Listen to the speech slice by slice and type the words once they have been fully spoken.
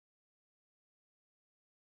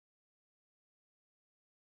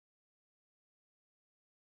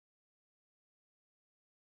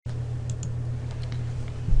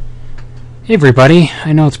Hey everybody,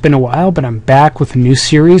 I know it's been a while, but I'm back with a new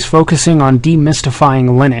series focusing on demystifying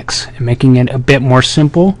Linux and making it a bit more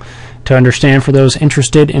simple to understand for those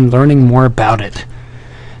interested in learning more about it.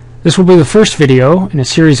 This will be the first video in a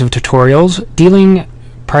series of tutorials dealing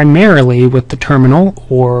primarily with the terminal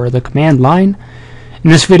or the command line. In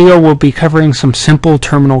this video we'll be covering some simple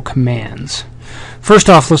terminal commands. First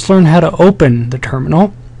off, let's learn how to open the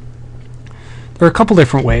terminal. There are a couple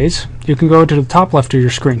different ways. You can go to the top left of your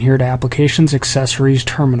screen here to Applications, Accessories,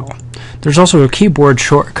 Terminal. There's also a keyboard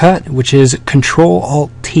shortcut which is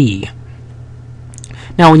Control-Alt-T.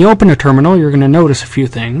 Now when you open a terminal you're going to notice a few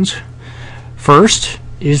things. First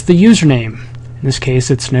is the username. In this case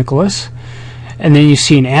it's Nicholas. And then you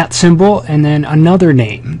see an @ symbol and then another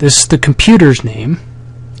name. This is the computer's name.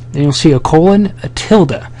 Then you'll see a colon, a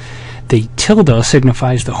tilde. The tilde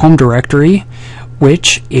signifies the home directory,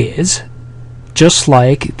 which is just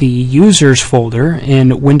like the users folder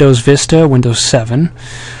in Windows Vista, Windows 7,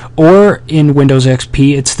 or in Windows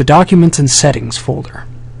XP, it's the Documents and Settings folder.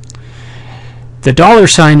 The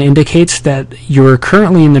 $sign indicates that you're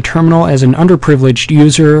currently in the terminal as an underprivileged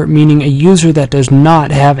user, meaning a user that does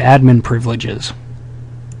not have admin privileges.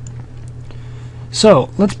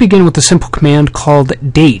 So, let's begin with a simple command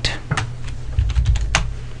called date.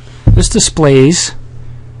 This displays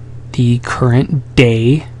the current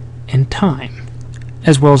day and time,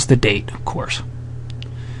 as well as the date, of course.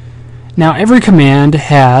 Now every command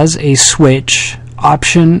has a switch,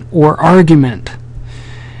 option, or argument.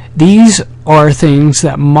 These are things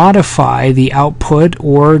that modify the output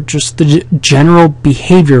or just the general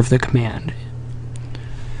behavior of the command.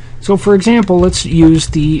 So for example, let's use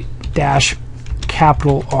the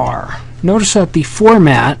 $R. Notice that the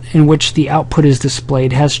format in which the output is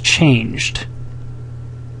displayed has changed.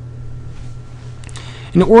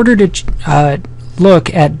 In order to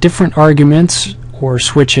look at different arguments or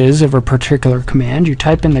switches of a particular command, you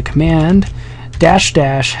type in the command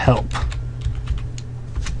 --help.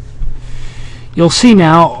 You'll see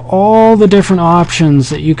now all the different options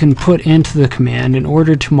that you can put into the command in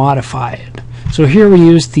order to modify it. So here we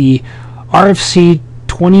use the RFC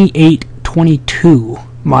 2822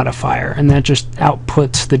 modifier, and that just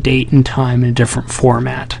outputs the date and time in a different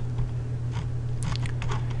format.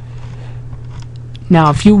 Now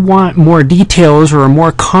if you want more details or a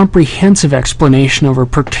more comprehensive explanation of a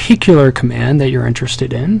particular command that you're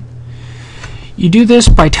interested in, you do this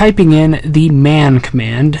by typing in the man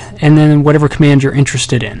command and then whatever command you're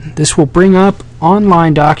interested in. This will bring up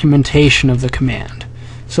online documentation of the command.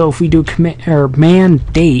 So if we do man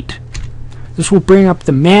date, this will bring up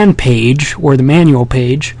the man page or the manual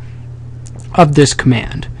page of this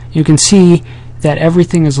command. You can see that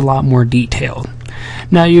everything is a lot more detailed.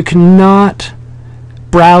 Now you cannot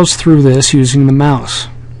browse through this using the mouse.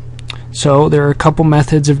 So there are a couple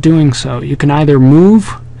methods of doing so. You can either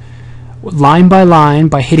move line by line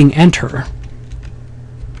by hitting enter,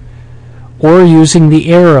 or using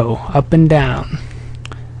the arrow up and down.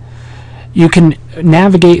 You can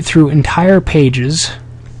navigate through entire pages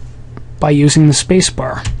by using the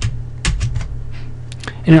spacebar.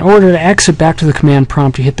 And in order to exit back to the command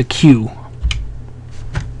prompt, you hit the Q.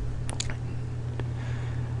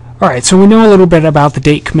 Alright, so we know a little bit about the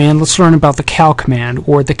date command. Let's learn about the cal command,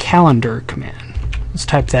 or the calendar command. Let's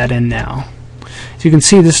type that in now. So you can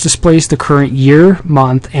see this displays the current year,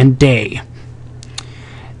 month, and day.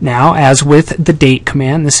 Now, as with the date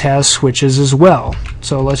command, this has switches as well.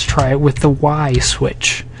 So let's try it with the Y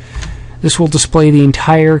switch. This will display the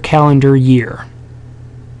entire calendar year.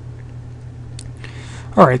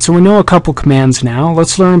 Alright, so we know a couple commands now.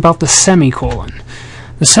 Let's learn about the semicolon.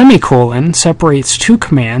 The semicolon separates two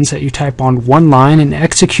commands that you type on one line and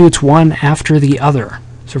executes one after the other.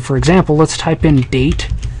 So for example, let's type in date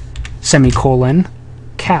semicolon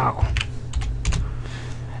cal.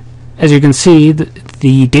 As you can see,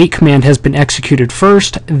 the date command has been executed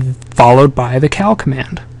first, followed by the cal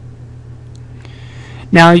command.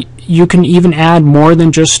 Now you can even add more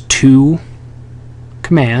than just two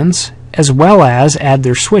commands, as well as add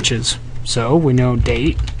their switches. So we know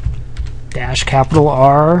date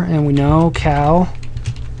 $R, and we know cal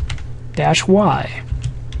 $Y.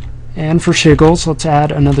 And for shiggles, let's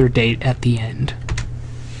add another date at the end.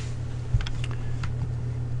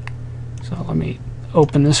 So let me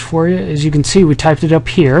open this for you. As you can see, we typed it up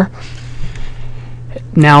here.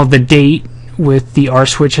 Now the date with the R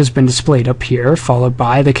switch has been displayed up here, followed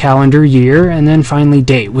by the calendar year, and then finally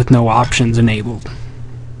date with no options enabled.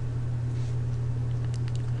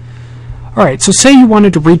 Alright, so say you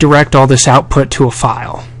wanted to redirect all this output to a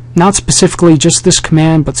file. Not specifically just this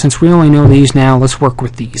command, but since we only know these now, let's work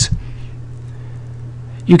with these.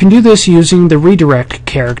 You can do this using the redirect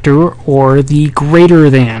character or the greater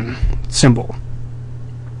than symbol.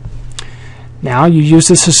 Now you use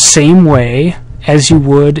this the same way as you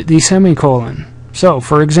would the semicolon. So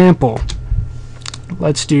for example,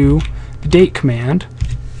 let's do the date command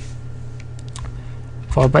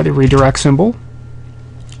followed by the redirect symbol,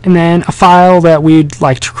 and then a file that we'd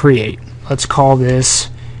like to create. Let's call this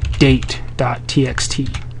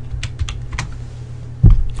date.txt.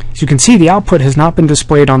 As you can see, the output has not been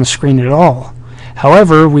displayed on the screen at all.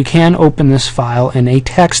 However, we can open this file in a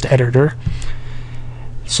text editor.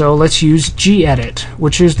 So let's use gedit,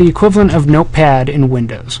 which is the equivalent of Notepad in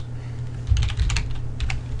Windows.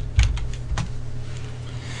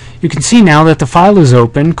 You can see now that the file is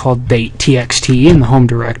open, called date.txt, in the home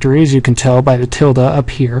directory, as you can tell by the tilde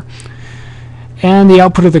up here, and the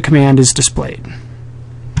output of the command is displayed.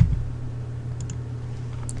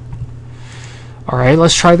 Alright,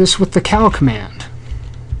 let's try this with the cal command.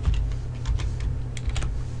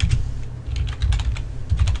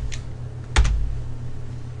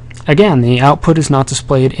 Again, the output is not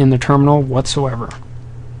displayed in the terminal whatsoever.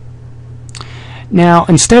 Now,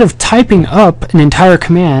 instead of typing up an entire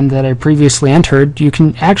command that I previously entered, you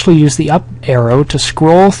can actually use the up arrow to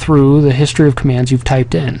scroll through the history of commands you've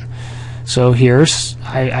typed in. So here's,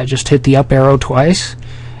 I just hit the up arrow twice,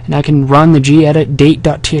 and I can run the gedit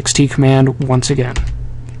date.txt command once again.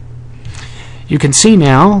 You can see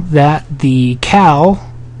now that the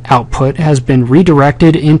cal output has been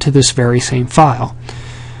redirected into this very same file.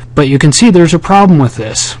 But you can see there's a problem with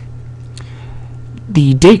this.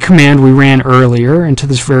 The date command we ran earlier into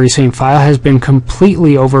this very same file has been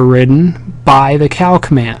completely overridden by the cal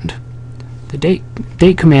command. The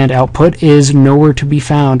date command output is nowhere to be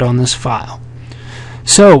found on this file.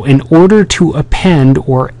 So in order to append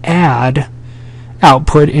or add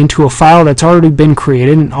output into a file that's already been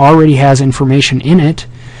created and already has information in it,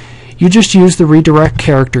 you just use the redirect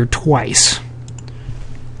character twice.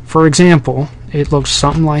 For example, it looks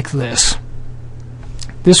something like this.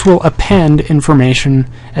 This will append information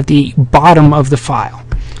at the bottom of the file.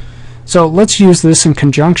 So let's use this in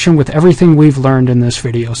conjunction with everything we've learned in this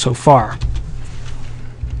video so far.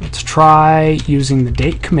 Let's try using the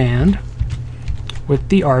date command with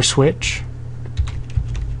the R switch,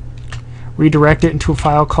 redirect it into a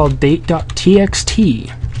file called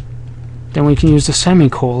date.txt. Then we can use the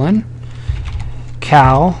semicolon,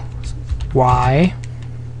 cal y,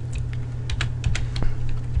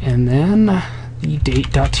 and then the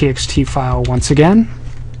date.txt file once again,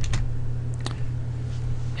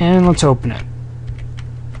 and let's open it.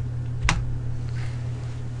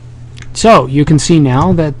 So you can see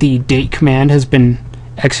now that the date command has been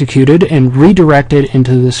executed and redirected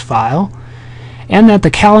into this file, and that the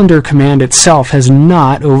calendar command itself has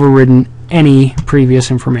not overridden any previous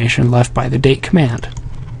information left by the date command.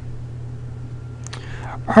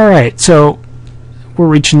 Alright, so we're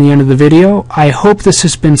reaching the end of the video. I hope this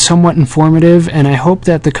has been somewhat informative, and I hope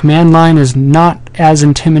that the command line is not as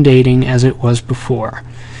intimidating as it was before.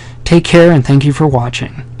 Take care, and thank you for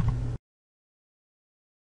watching.